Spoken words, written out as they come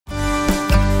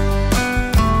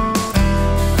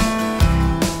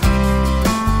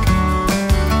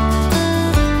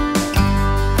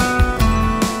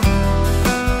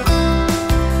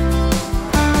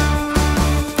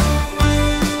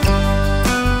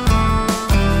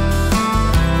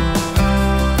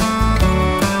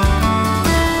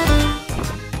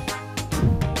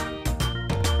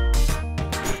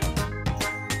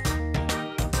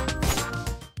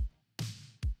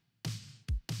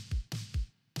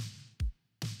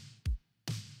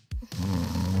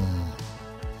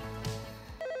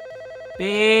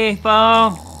B,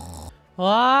 phone.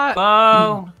 What?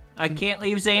 Phone. I can't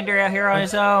leave Xander out here on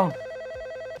his own.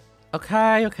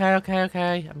 Okay.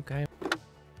 I'm going.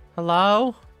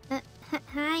 Hello?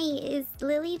 Hi, is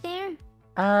Lily there?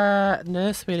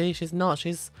 No, sweetie, she's not.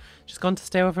 She's gone to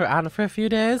stay with her aunt for a few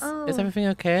days. Oh. Is everything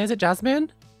okay? Is it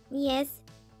Jasmine? Yes.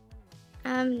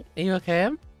 Are you okay?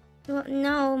 Well,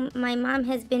 no, my mom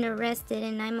has been arrested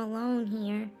and I'm alone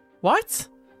here. What?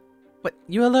 What,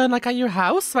 you alone like at your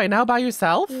house right now by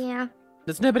yourself? Yeah.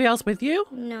 There's nobody else with you?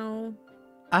 No.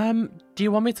 Do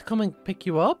you want me to come and pick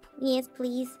you up? Yes,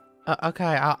 please. Okay,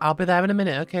 I'll be there in a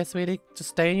minute, okay, sweetie? Just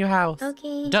stay in your house.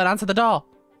 Okay. Don't answer the door.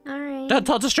 Alright. Don't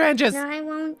talk to strangers. No, I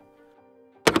won't.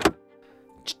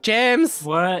 James!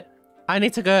 What? I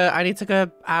need to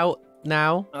go out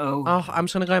now. Oh. I'm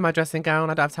just gonna go in my dressing gown.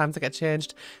 I don't have time to get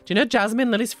changed. Do you know Jasmine,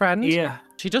 Lily's friend? Yeah.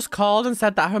 She just called and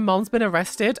said that her mom's been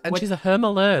arrested and What? she's at home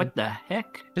alone. What the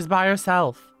heck? She's by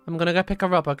herself. I'm gonna go pick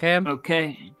her up, okay?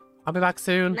 Okay. I'll be back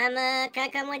soon. Mama, can I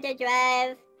come with the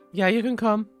drive? Yeah, you can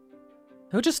come.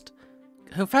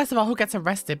 First of all, who gets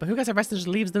arrested? But who gets arrested and just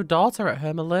leaves their daughter at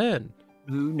home alone?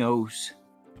 Who knows?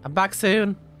 I'm back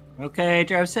soon. Okay,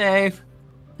 drive safe.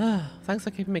 Thanks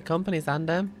for keeping me company,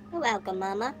 Xander. You're welcome,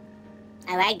 Mama.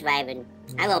 I like driving.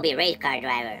 I will be a race car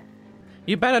driver.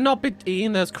 You better not be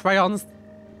eating those crayons.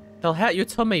 They'll hurt your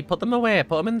tummy. Put them away.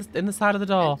 Put them in the side of the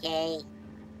door. Okay.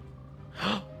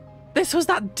 This was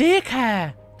that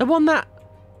daycare. The one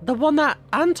that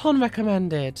Anton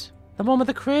recommended. The one with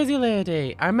the crazy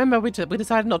lady. I remember we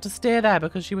decided not to stay there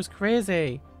because she was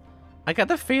crazy. I get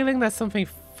the feeling there's something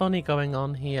funny going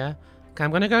on here. Okay,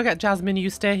 I'm gonna go get Jasmine. You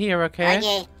stay here, okay?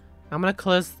 Okay. I'm gonna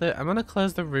close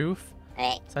the roof.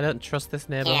 Alright. So I don't trust this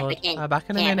Can I neighborhood. pretend, Back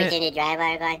in a can I minute. pretend to drive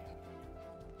our gun?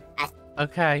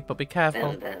 Okay, but be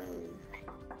careful. Boom, boom.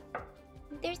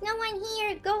 There's no one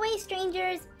here. Go away,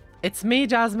 strangers. It's me,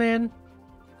 Jasmine.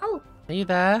 Oh, Are you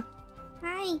there?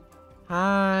 hi.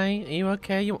 Hi. Are you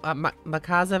okay? My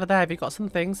car's over there. Have you got some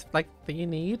things like that you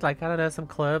need? Like, I don't know, some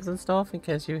clothes and stuff in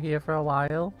case you're here for a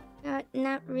while.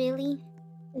 Not really.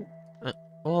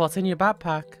 Oh, what's in your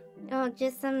backpack? Oh,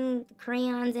 just some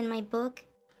crayons in my book.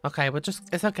 Okay,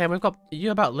 it's okay. We've got you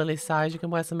about Lily's size. You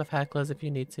can wear some of her clothes if you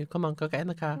need to. Come on, go get in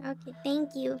the car. Okay, thank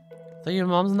you. So your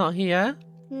mom's not here?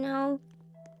 No.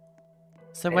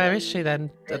 So where is she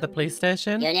then? At the police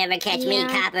station? You'll never catch me, Yeah.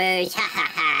 coppers. Ha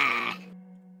ha ha.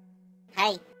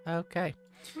 Hi. Okay.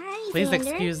 Hi, Please Xander.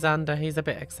 excuse Xander. He's a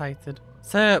bit excited.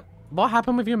 So, what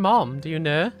happened with your mom? Do you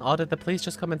know? Or did the police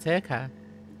just come and take her?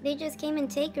 They just came and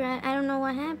take her. I don't know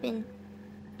what happened.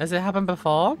 Has it happened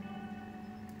before?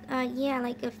 Yeah,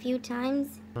 like a few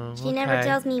times. Oh, She never okay.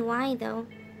 tells me why, though.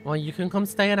 Well, you can come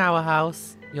stay in our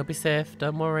house. You'll be safe.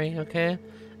 Don't worry, okay?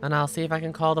 And I'll see if I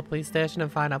can call the police station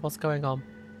and find out what's going on.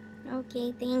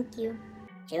 Okay, thank you.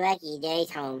 You're lucky,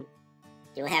 Daddy's home.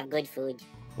 You'll have good food.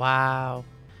 Wow.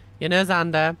 You know,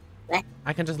 Xander, What?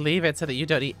 I can just leave it so that you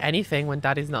don't eat anything when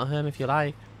Daddy's not home if you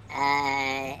like.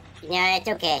 No, that's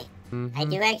okay. I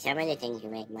Mhm. do like some of the things you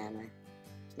make, Mama.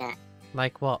 It's not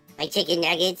Like what? like chicken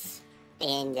nuggets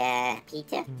and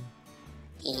pizza.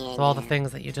 And So all the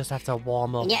things that you just have to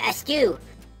warm up. yeah, a stew.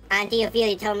 Auntie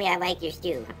Ophelia told me I like your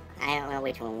stew. I don't know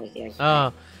which one was yours.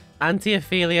 Oh, Auntie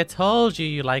Ophelia told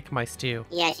you like my stew.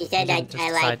 Yeah, she said You I didn't just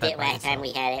liked decide it that by last time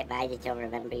yourself. we had it, but I just don't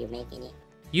remember you making it.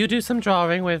 You do some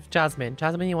drawing with Jasmine.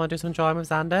 Jasmine, you want to do some drawing with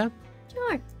Xander?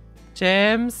 Sure.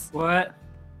 James, What?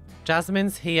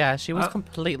 Jasmine's here. She was Oh.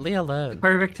 completely alone.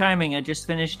 Perfect timing. I just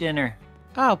finished dinner.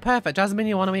 Oh, perfect. Jasmine,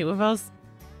 you want to meet with us?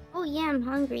 Oh, yeah, I'm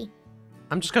hungry.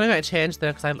 I'm just going to get changed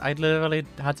though, because I literally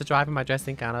had to drive in my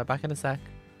dressing gown. I'll be back in a sec.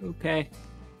 Okay.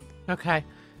 Okay.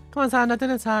 Come on, Xander,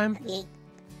 dinner time. Okay.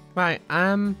 Right,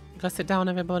 go sit down,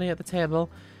 everybody, at the table.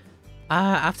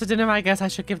 After dinner, I guess I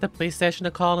should give the police station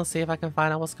a call and see if I can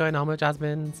find out what's going on with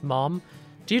Jasmine's mom.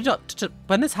 Do you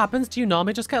when this happens, do you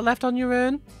normally just get left on your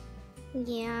own?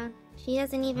 Yeah, she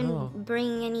doesn't even Oh.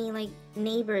 bring any, like,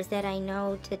 neighbors that I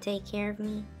know to take care of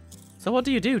me. So what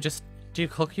do you do? Do you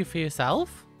cook you for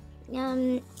yourself?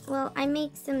 Well, I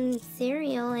make some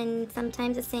cereal and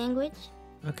sometimes a sandwich.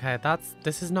 Okay,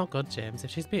 this is not good, James.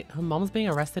 If her mom's being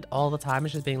arrested all the time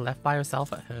and she's being left by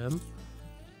herself at home.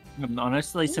 I'm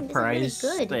honestly this is really surprised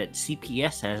good. that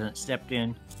CPS hasn't stepped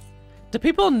in. Do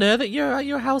people know that you're at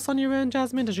your house on your own,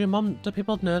 Jasmine? Do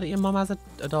people know that your mom has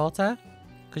a daughter?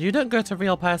 Because you don't go to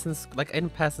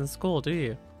in-person school, do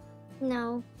you?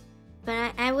 No,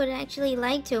 but I would actually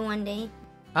like to one day.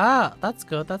 Ah, that's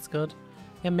good, that's good.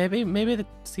 Yeah, maybe the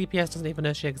CPS doesn't even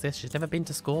know she exists. She's never been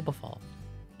to school before.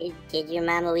 Did your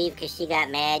mama leave because she got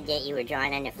mad that you were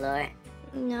drawing on the floor?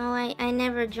 No, I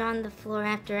never drawn the floor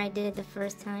after I did it the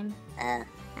first time.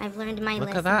 I've learned my lesson.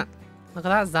 Look at that. Look at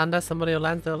that, Xander. Somebody who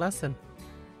learned their lesson.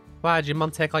 Why, did your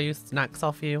mum take all your snacks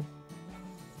off you?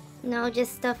 No,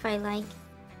 just stuff I like.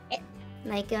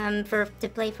 Like, to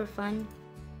play for fun.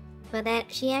 But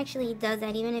she actually does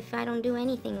that even if I don't do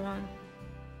anything wrong.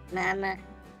 Mama,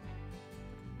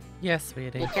 Yes,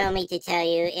 sweetie. you told me to tell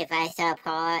you if I saw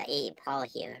Paul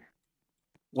here.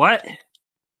 What?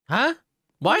 Huh?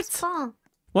 Where's What? Paul?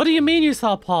 What do you mean you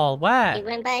saw Paul? He Where?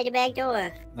 went by the back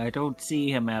door. I don't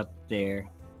see him out there.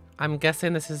 I'm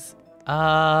guessing this is...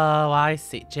 Oh, I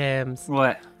see, James.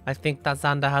 What? I think that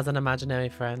Xander has an imaginary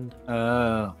friend.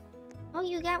 Oh. Oh,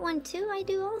 you got one too? I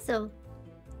do also.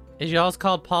 Is yours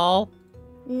called Paul?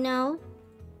 No.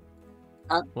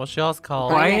 What's yours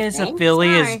called? Why my is friend?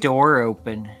 Ophelia's Sorry. door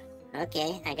open?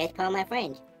 Okay, I guess Paul my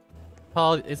friend.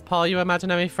 Paul, is Paul your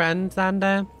imaginary friend,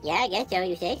 Xander? Yeah, I guess so,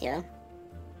 you say so.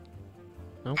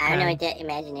 Okay. I don't know what that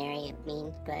imaginary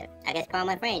means, but I guess Paul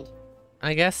my friend.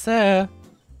 I guess so.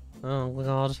 Oh,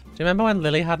 God. Do you remember when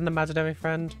Lily had an imaginary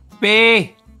friend?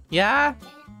 B! Yeah?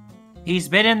 He's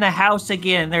been in the house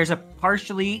again. There's a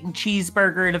partially eaten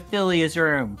cheeseburger in Ophelia's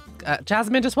room.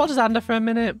 Jasmine, just watch Xander for a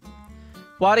minute.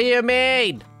 What do you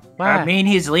mean? Where? I mean,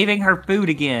 he's leaving her food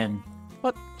again.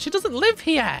 What? She doesn't live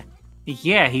here.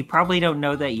 Yeah, he probably don't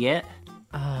know that yet.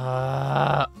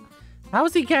 How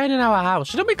is he getting in our house?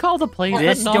 Shouldn't we call the police?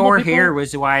 This Isn't normal door people- here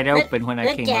was wide open when I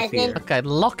look, came up Jasmine. here. Okay,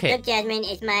 lock Look, it. Jasmine,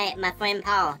 it's my friend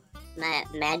Paul. My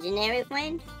imaginary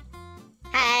friend.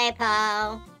 Hi,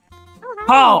 Paul. Oh, hi.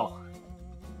 Paul!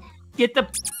 Get the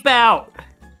out!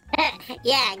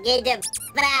 Yeah, get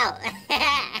the out.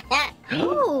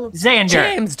 Ooh. Xander!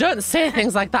 James, don't say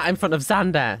things like that in front of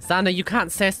Xander. Xander, you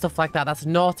can't say stuff like that. That's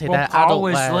naughty. Well, They're Paul adult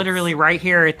was words. literally right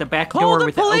here at the back Call door the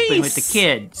with the open with the police!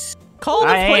 kids. Call the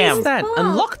I police am. then Paul.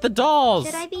 and lock the doors.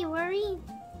 Should I be worried?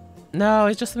 No,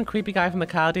 he's just some creepy guy from the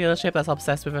car dealership that's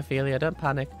obsessed with Ophelia. Don't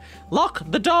panic. Lock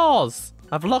the doors!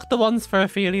 I've locked the ones for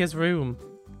Ophelia's room.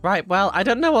 Right, well, I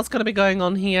don't know what's going to be going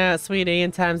on here, sweetie,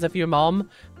 in terms of your mom,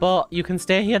 but you can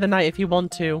stay here the night if you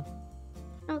want to.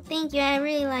 Oh, thank you. I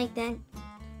really like that.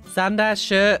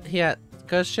 Xander, here,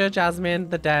 go show Jasmine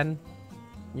the den.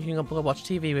 You can go watch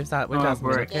TV with that with Oh,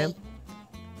 Jasmine, great. okay?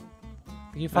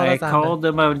 You follow I Xander. called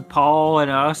them on Paul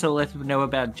and I also let them know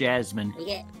about Jasmine. We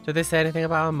get Did they say anything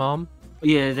about her mom?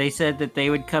 Yeah, they said that they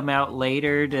would come out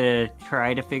later to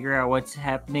try to figure out what's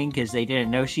happening because they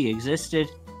didn't know she existed.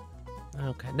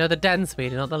 Okay. No, the den,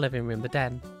 sweetie, not the living room, the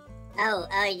den. oh,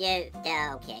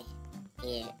 yeah, okay.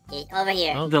 Yeah, it's over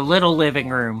here. Oh. The little living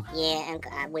room. Yeah,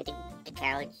 I'm with the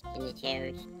couch and the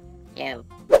chairs. Yeah.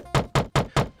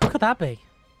 Who could that be?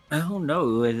 I don't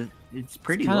know. It's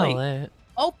pretty Kinda late. late.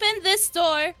 Open this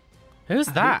door. Who's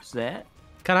that? Who's that?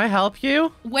 Can I help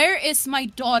you? Where is my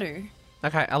daughter?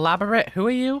 Okay, elaborate. Who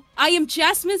are you? I am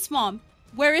Jasmine's mom.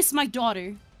 Where is my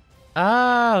daughter?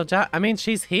 Oh, I mean,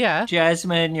 she's here.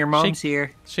 Jasmine, your mom's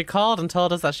here. She called and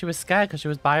told us that she was scared because she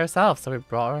was by herself, so we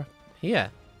brought her here.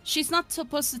 She's not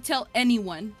supposed to tell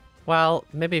anyone. Well,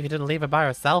 maybe if you didn't leave her by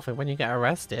herself and when you get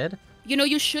arrested. You know,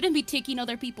 you shouldn't be taking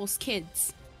other people's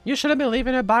kids. You shouldn't be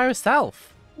leaving her by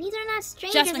herself. These are not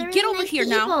strangers. Jasmine, They're get really over nice here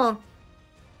people. now.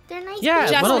 They're nice Yeah,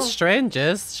 people. we're not Jasmine.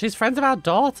 strangers. She's friends of our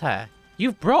daughter.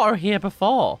 You've brought her here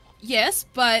before. Yes,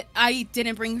 but I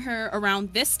didn't bring her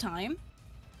around this time.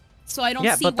 So I don't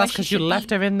Yeah, see but why that's she because you should left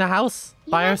be... her in the house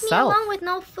You by left herself. me alone with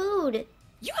no food.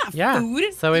 You have Yeah,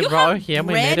 food. so we You brought her have here and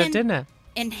we bread made her dinner.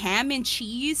 and ham and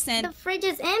cheese and... The fridge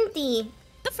is empty.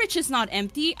 The fridge is not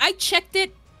empty. I checked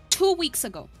it 2 weeks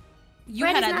ago. You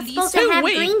Bread had is at not least... supposed to 2 have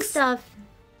green weeks? stuff.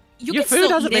 You Your can food still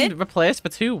hasn't eat been it. replaced for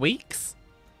 2 weeks.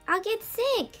 I'll get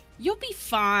sick. You'll be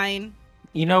fine.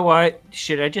 You know what?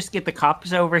 Should I just get the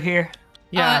cops over here?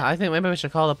 Yeah, I think maybe we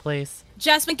should call the police.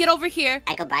 Jasmine, get over here.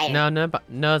 I could bite her. No, no,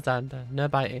 Xander, no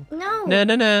biting. No.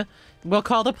 No. We'll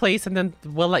call the police and then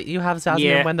we'll let you have Jasmine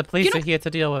Yeah. when the police You know- are here to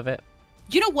deal with it.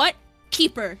 You know what?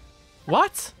 Keep her.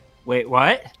 What? Wait,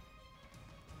 what?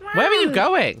 Where are you Mom.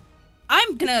 going?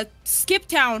 I'm gonna skip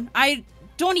town. I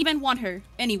don't even want her,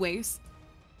 anyways.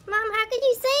 Mom, how could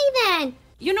you say that?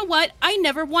 You know what? I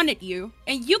never wanted you,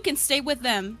 and you can stay with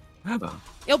them.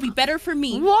 It'll be better for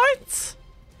me. What?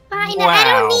 Fine, Wow. I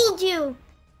don't need you.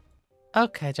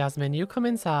 Okay, Jasmine, you come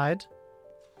inside.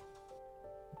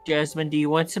 Jasmine, do you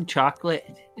want some chocolate?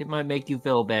 It might make you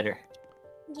feel better.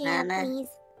 Yeah, Mama. please.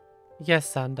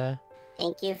 Yes, Xander.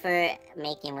 Thank you for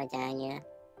making lasagna.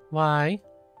 Why?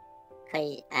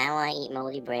 Cause I don't want to eat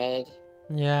moldy bread.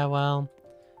 Yeah, well,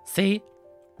 see?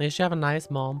 At least you have a nice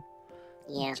mom.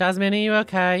 Yeah. Jasmine, are you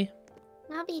okay?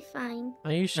 I'll be fine.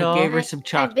 Are you I sure? gave her some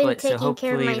I've been chocolate, so taking care of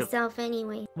hopefully it'll- myself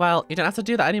anyway. Well, you don't have to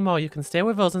do that anymore. You can stay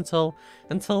with us until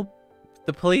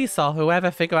the police or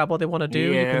whoever figure out what they want to do.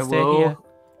 You Yeah, can stay we'll here.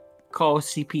 call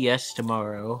CPS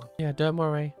tomorrow. Yeah, don't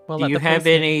worry. We'll Do let you the police have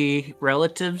in. any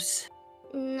relatives?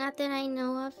 Not that I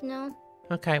know of, no.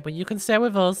 Okay, well you can stay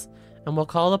with us, and we'll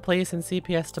call the police and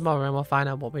CPS tomorrow, and we'll find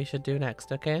out what we should do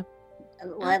next. Okay?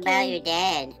 What about your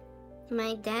dad?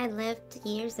 My dad left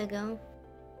years ago.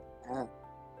 Oh.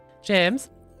 James,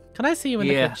 can I see you in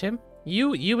Yeah. the kitchen?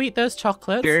 You eat those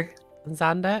chocolates. Sure. And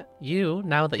Xander,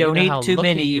 now that Don't you know eat how too lucky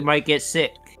many, you might get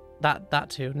sick. That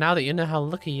too. Now that you know how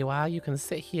lucky you are, you can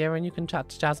sit here and you can chat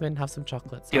to Jasmine and have some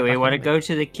chocolates. Do we want to go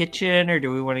to the kitchen or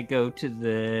do we want to go to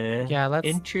the let's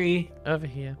entry? over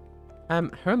here.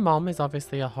 Her mom is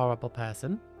obviously a horrible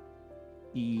person.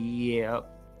 Yep.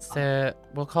 So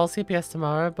we'll call CPS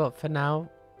tomorrow, but for now,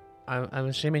 I'm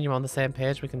assuming you're on the same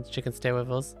page. She can stay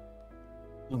with us.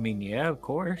 I mean, yeah, of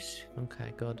course.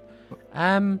 Okay, good.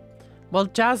 Well,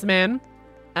 Jasmine,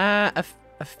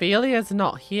 Ophelia's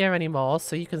not here anymore,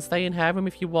 so you can stay in her room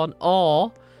if you want,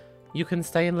 or you can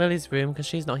stay in Lily's room because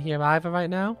she's not here either right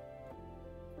now.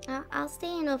 I'll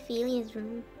stay in Ophelia's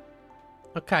room.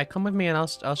 Okay, come with me and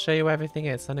I'll show you where everything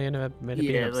is. I know you've never been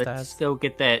Yeah, upstairs. let's go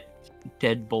get that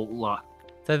deadbolt lock.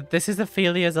 So this is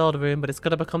Ophelia's old room, but it's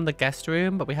going to become the guest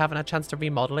room, but we haven't had a chance to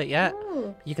remodel it yet.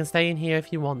 Oh. You can stay in here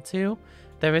if you want to.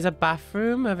 There is a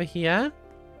bathroom over here,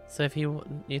 so if you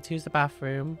need to use the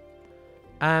bathroom.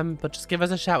 But just give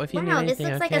us a shout if you need Wow, this anything,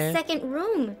 looks like okay? a second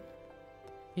room.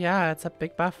 Yeah, it's a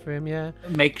big bathroom, yeah.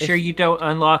 Make sure you don't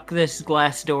unlock this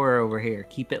glass door over here.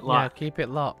 Keep it locked. Yeah, keep it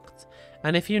locked.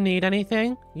 And if you need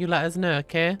anything, you let us know,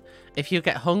 okay? If you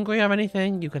get hungry or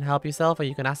anything, you can help yourself or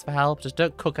you can ask for help. Just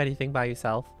don't cook anything by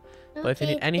yourself. But if you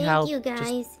need any help, you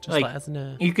guys. just Like, let us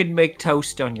know. You can make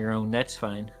toast on your own. That's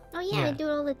fine. Oh yeah, I Yeah. do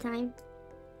it all the time.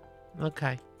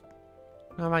 Okay.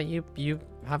 Alright, you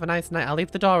have a nice night. I'll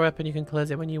leave the door open. You can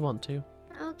close it when you want to.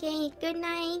 Okay, good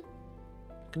night.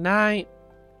 Good night.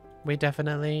 We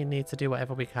definitely need to do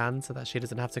whatever we can so that she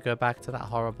doesn't have to go back to that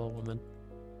horrible woman.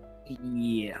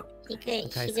 Yeah. She Okay,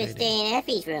 could sweetie. stay in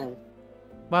Effie's room.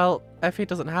 Well, Effie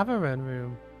doesn't have her own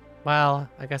room. Well,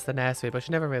 I guess the nursery, but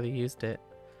she never really used it.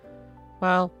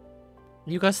 Well,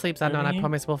 you go sleep, Xander, and I Okay.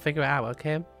 promise we'll figure it out,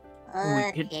 okay?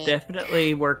 We could Okay.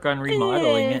 definitely work on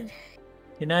remodeling it.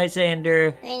 Good night,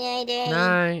 Xander. Good night, Daddy.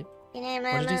 Night. Good night,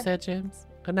 Mama. What did you say, James?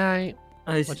 Good night.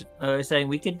 I What'd was saying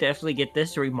we could definitely get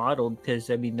this remodeled because,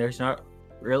 I mean, there's not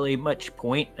really much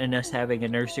point in us having a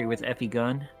nursery with Effie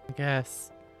Gunn. I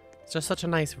guess. It's just such a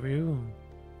nice room.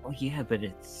 Oh, yeah, but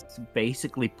it's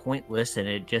basically pointless and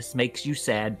it just makes you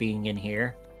sad being in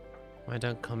here. I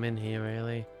don't come in here,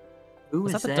 really. Who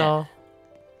Was is that the door?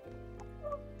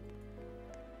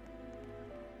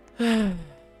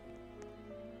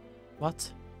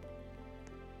 What?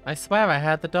 I swear I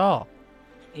heard the door.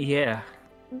 Yeah.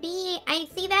 B, I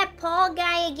see that Paul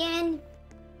guy again.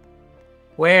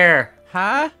 Where?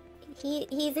 Huh?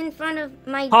 He's in front of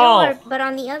my Paul! door, but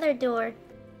on the other door.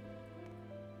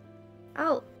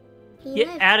 Oh, he Get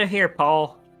left. out of here,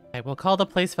 Paul. Okay, we'll call the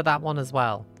police for that one as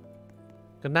well.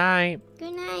 Good night.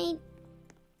 Good night.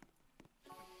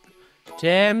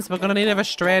 James, we're gonna need a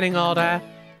restraining order.